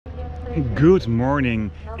Good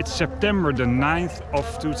morning. It's September the 9th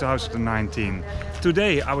of 2019.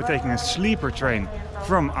 Today I was taking a sleeper train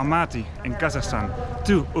from Almaty in Kazakhstan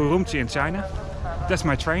to Ürümqi in China. That's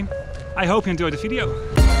my train. I hope you enjoyed the video.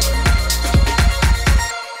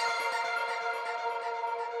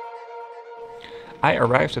 I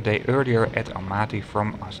arrived a day earlier at Almaty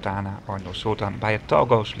from Astana or Nur Sultan by a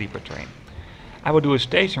Talgo sleeper train. I will do a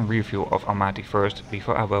station review of Almaty first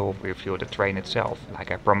before I will review the train itself, like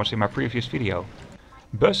I promised in my previous video.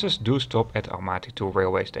 Buses do stop at Almaty to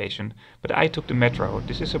railway station, but I took the metro.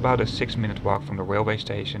 This is about a 6-minute walk from the railway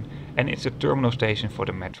station and it's a terminal station for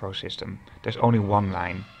the metro system. There's only one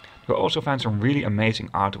line. You'll also find some really amazing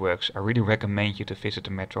artworks. I really recommend you to visit the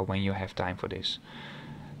metro when you have time for this.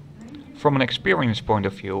 From an experience point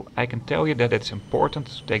of view, I can tell you that it's important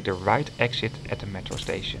to take the right exit at the metro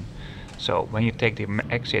station. So when you take the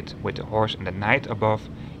exit with the horse and the knight above,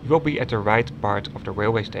 you will be at the right part of the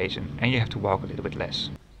railway station and you have to walk a little bit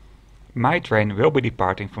less. My train will be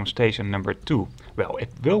departing from station number 2. Well,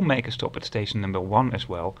 it will make a stop at station number 1 as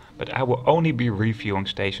well, but I will only be reviewing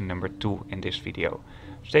station number 2 in this video.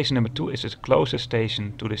 Station number 2 is the closest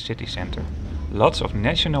station to the city center. Lots of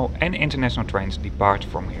national and international trains depart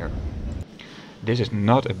from here. This is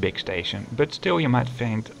not a big station, but still you might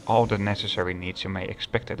find all the necessary needs you may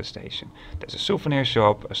expect at a station. There's a souvenir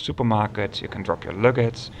shop, a supermarket, you can drop your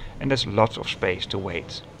luggage, and there's lots of space to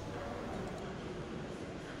wait.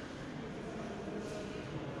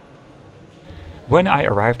 When I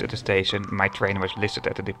arrived at the station, my train was listed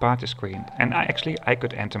at the departure screen, and I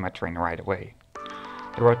could enter my train right away.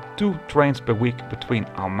 There are 2 trains per week between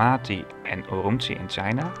Almaty and Ürümqi in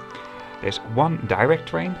China. There's one direct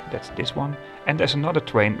train, that's this one, and there's another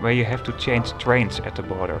train where you have to change trains at the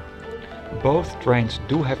border. Both trains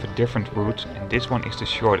do have a different route and this one is the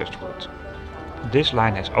shortest route. This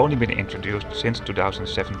line has only been introduced since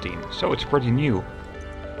 2017, so it's pretty new.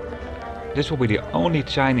 This will be the only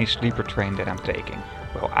Chinese sleeper train that I'm taking.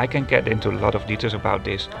 Well, I can get into a lot of details about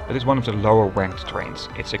this, but it's one of the lower ranked trains.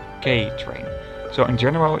 It's a K train. So in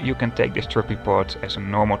general you can take this trip report as a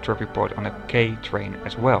normal trip report on a K train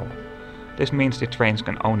as well. This means the trains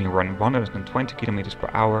can only run 120 km per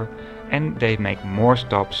hour and they make more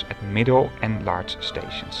stops at middle and large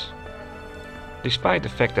stations. Despite the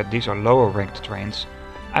fact that these are lower ranked trains,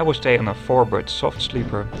 I will stay on a 4-berth soft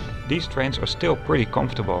sleeper. These trains are still pretty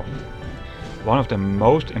comfortable. One of the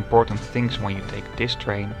most important things when you take this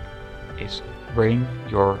train is bring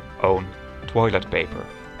your own toilet paper.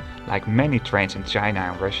 Like many trains in China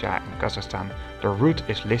and Russia and Kazakhstan, the route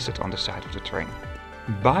is listed on the side of the train.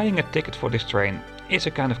 Buying a ticket for this train is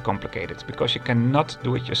a kind of complicated because you cannot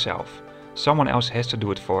do it yourself. Someone else has to do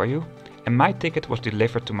it for you, and my ticket was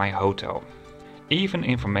delivered to my hotel. Even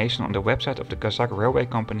information on the website of the Kazakh railway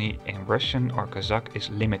company in Russian or Kazakh is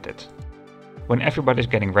limited. When everybody is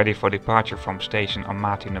getting ready for departure from station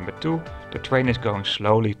Almaty number 2, the train is going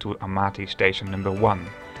slowly to Almaty station number 1.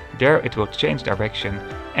 There it will change direction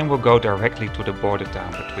and will go directly to the border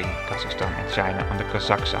town between Kazakhstan and China on the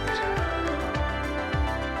Kazakh side.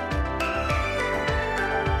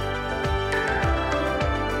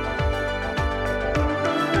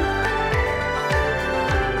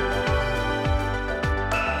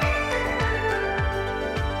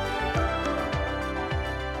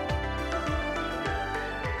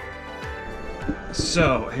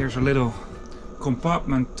 So here's a little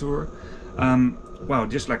compartment tour. Well,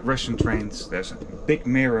 just like Russian trains, there's a big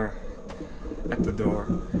mirror at the door.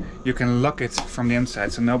 You can lock it from the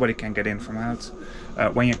inside so nobody can get in from out.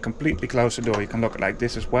 When you completely close the door, you can lock it like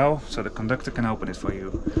this as well, so the conductor can open it for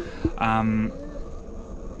you.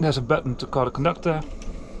 There's a button to call the conductor,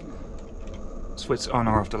 switch on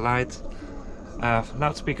or off the light,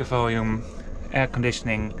 loudspeaker volume, air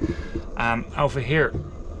conditioning. Over here,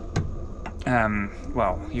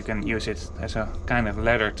 well, you can use it as a kind of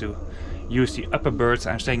ladder to use the upper berth.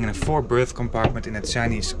 I'm staying in a 4-berth compartment in a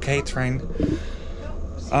Chinese K train.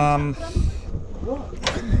 As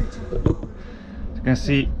you can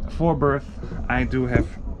see, 4-berth. I do have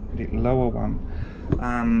the lower one.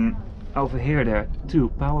 Over here there are 2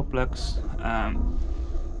 power plugs.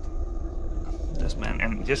 This man,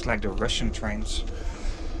 and just like the Russian trains.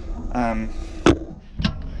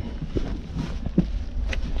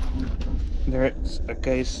 There is a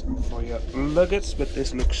case for your luggage, but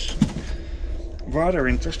this looks rather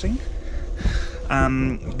interesting.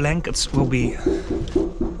 Blankets will be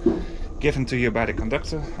given to you by the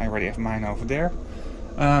conductor. I already have mine over there.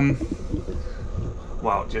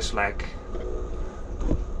 Well, just like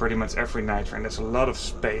pretty much every night train, there's a lot of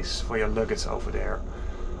space for your luggage over there.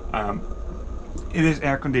 It is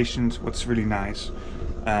air conditioned, what's really nice.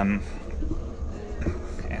 And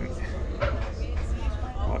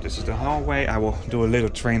This is the hallway. I will do a little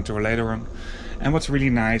train tour later on. And what's really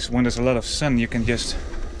nice, when there's a lot of sun, you can just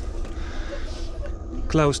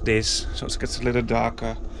close this so it gets a little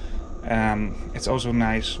darker. It's also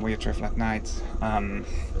nice when you travel at night.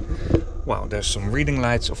 Well, there's some reading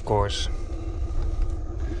lights, of course.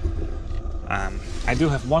 I do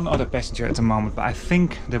have one other passenger at the moment, but I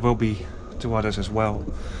think there will be 2 others as well.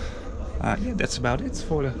 Yeah, that's about it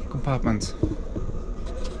for the compartment.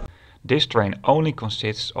 This train only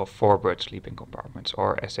consists of 4 bird sleeping compartments,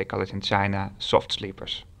 or as they call it in China, soft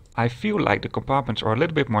sleepers. I feel like the compartments are a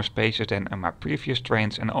little bit more spacious than on my previous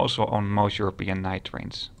trains and also on most European night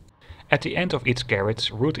trains. At the end of each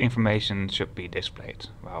carriage, route information should be displayed.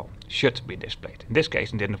 Well, should be displayed. In this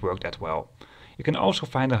case it didn't work that well. You can also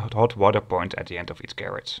find a hot water point at the end of each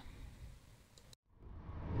carriage.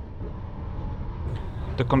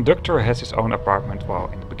 The conductor has his own apartment, well,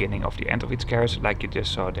 in the beginning of the end of each carriage, like you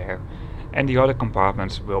just saw there, and the other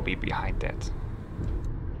compartments will be behind that.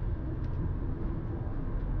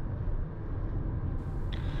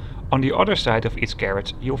 On the other side of each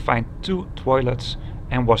carriage you'll find 2 toilets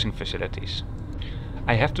and washing facilities.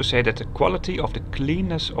 I have to say that the quality of the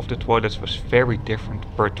cleanness of the toilets was very different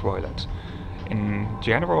per toilet. In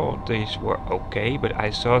general these were okay, but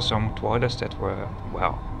I saw some toilets that were,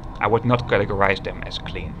 well, I would not categorize them as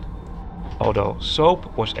clean. Although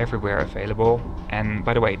soap was everywhere available, and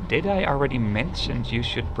by the way, did I already mention you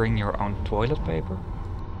should bring your own toilet paper?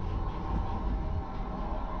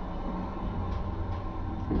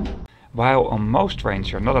 While on most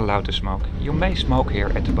trains you're not allowed to smoke, you may smoke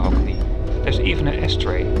here at the balcony. There's even an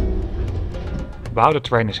ashtray. While the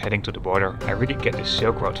train is heading to the border, I really get this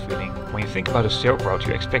Silk Road feeling. When you think about a Silk Road,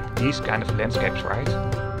 you expect these kind of landscapes, right?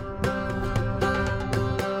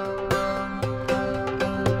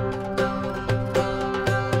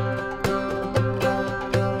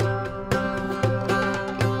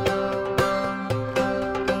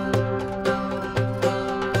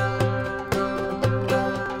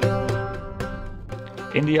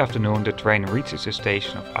 In the afternoon the train reaches the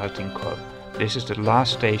station of Almaty. This is the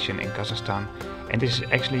last station in Kazakhstan, and this is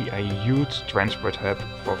actually a huge transport hub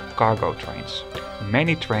for cargo trains.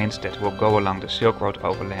 Many trains that will go along the Silk Road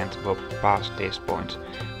overland will pass this point.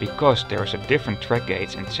 Because there is a different track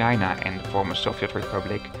gauge in China and the former Soviet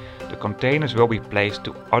Republic, the containers will be placed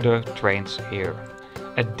to other trains here.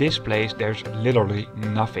 At this place there's literally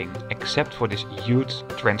nothing except for this huge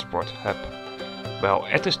transport hub. Well,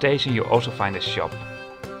 at the station you also find a shop.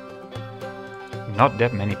 Not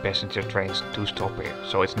that many passenger trains do stop here,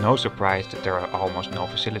 so it's no surprise that there are almost no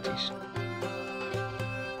facilities.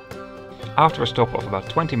 After a stop of about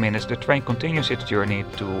 20 minutes, the train continues its journey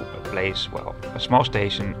to a place, well, a small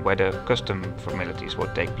station where the custom formalities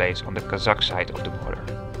will take place on the Kazakh side of the border.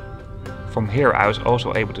 From here I was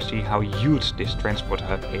also able to see how huge this transport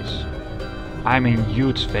hub is. I'm in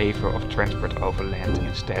huge favor of transport over land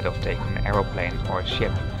instead of taking an aeroplane or a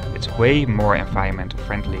ship. It's way more environmental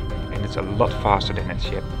friendly and it's a lot faster than a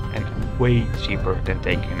ship and way cheaper than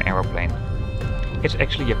taking an aeroplane. It's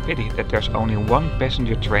actually a pity that there's only 1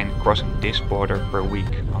 passenger train crossing this border per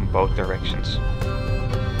week on both directions.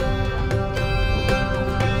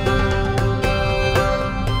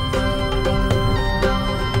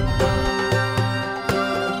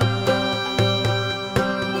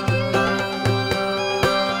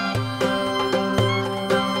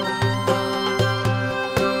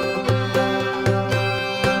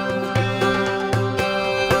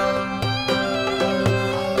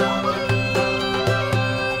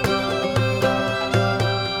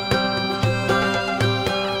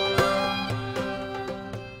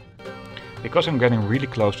 Because I'm getting really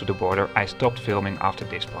close to the border, I stopped filming after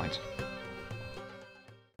this point.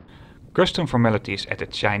 Custom formalities at the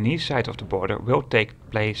Chinese side of the border will take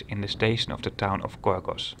place in the station of the town of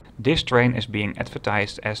Gorgos. This train is being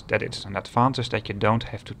advertised as that it's an advantage that you don't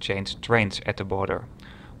have to change trains at the border.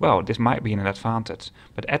 Well, this might be an advantage,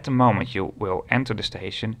 but at the moment you will enter the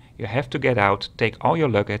station, you have to get out, take all your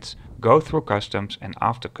luggage, go through customs, and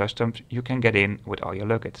after customs you can get in with all your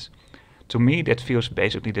luggage. To me that feels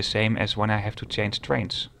basically the same as when I have to change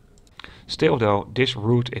trains. Still though, this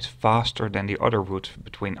route is faster than the other route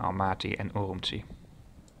between Almaty and Ürümqi.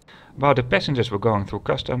 While the passengers were going through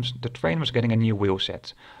customs, the train was getting a new wheel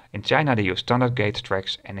set. In China they use standard gauge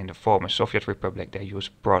tracks and in the former Soviet Republic they use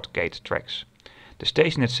broad gauge tracks. The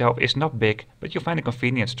station itself is not big, but you'll find a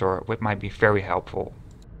convenience store which might be very helpful.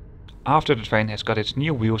 After the train has got its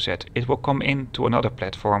new wheel set, it will come in to another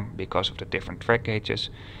platform because of the different track gauges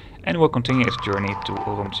and will continue its journey to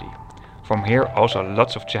Ürümqi. From here also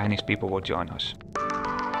lots of Chinese people will join us.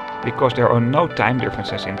 Because there are no time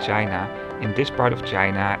differences in China, in this part of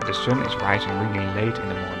China the sun is rising really late in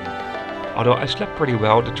the morning. Although I slept pretty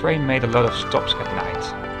well, the train made a lot of stops at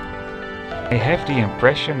night. I have the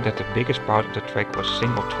impression that the biggest part of the track was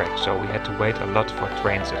single track, so we had to wait a lot for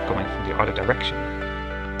trains coming from the other direction.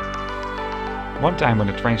 One time when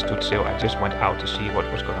the train stood still, I just went out to see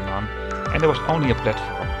what was going on, and there was only a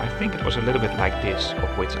platform. I think it was a little bit like this,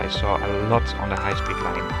 of which I saw a lot on the high-speed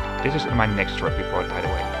line. This is in my next trip report, by the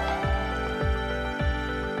way.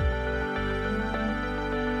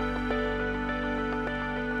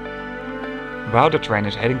 While the train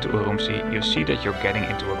is heading to Ürümqi, you see that you're getting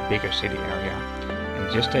into a bigger city area. And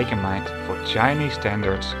just take in mind, for Chinese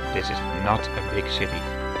standards, this is not a big city.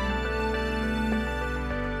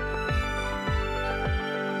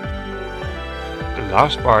 The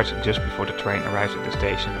last part, just before the train arrives at the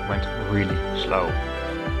station, went really slow.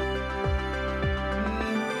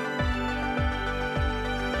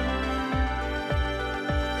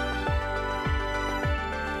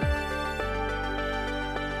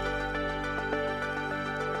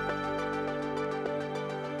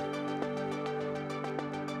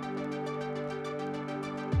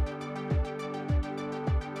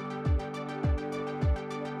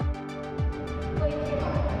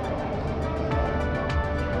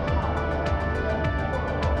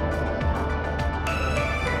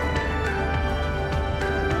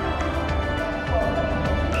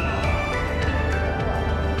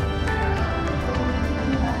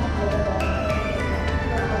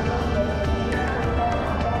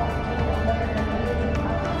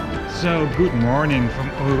 So good morning from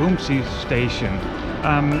Ürümqi station.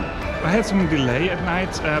 I had some delay at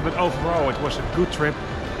night, but overall it was a good trip.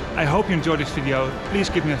 I hope you enjoyed this video. Please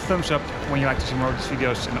give me a thumbs up when you like to see more of these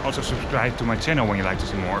videos, and also subscribe to my channel when you like to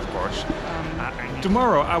see more, of course.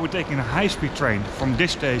 Tomorrow I will be taking a high-speed train from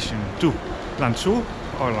this station to Lanzhou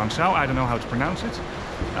or Lanzhou, I don't know how to pronounce it.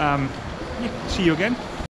 See you again.